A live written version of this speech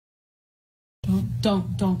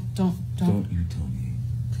Don't. Don't you tell me.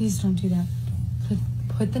 Please don't do that.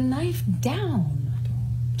 Put the knife down.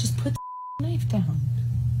 Just put the knife down.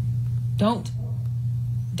 Don't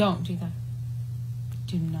do that.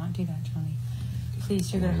 Do not do that, Johnny.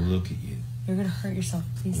 Please, you're gonna look at you. You're gonna hurt yourself.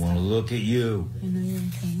 Please stop. I want to look at you. I know you're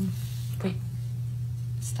in pain. Wait.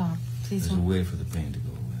 Stop. Please There's don't. a way for the pain to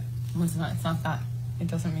go away. Well, it's not that. It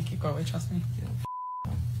doesn't make it go away, trust me.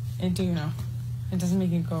 I do know. It doesn't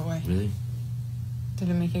make it go away. Really? Did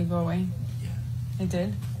it make it go away? Yeah. It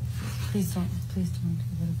did? Please don't do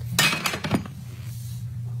that, okay?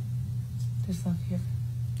 There's love here.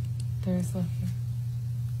 There is love here.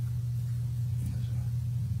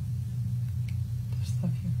 There's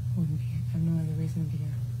love here. I wouldn't be here. I have no other reason to be here.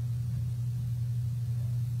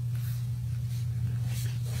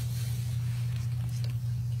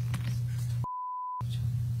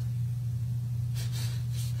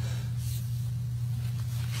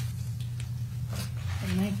 The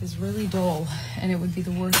knife is really dull, and it would be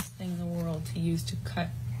the worst thing in the world to use to cut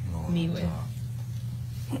me with.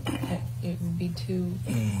 It would be too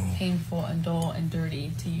painful and dull and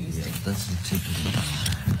dirty to use. Yeah, that's the tip of the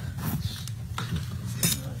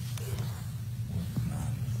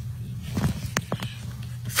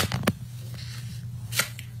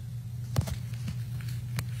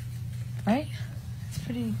right? It's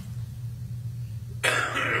pretty.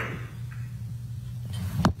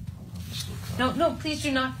 No, please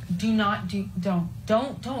do not.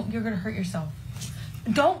 Don't. You're gonna hurt yourself.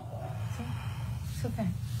 Don't. It's okay.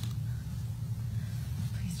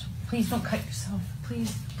 Please don't cut yourself.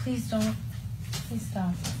 Please don't. Please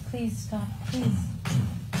stop. Please stop. Please.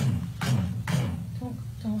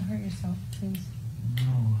 Don't hurt yourself, please.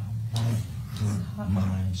 No, I won't hurt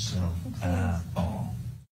myself at all.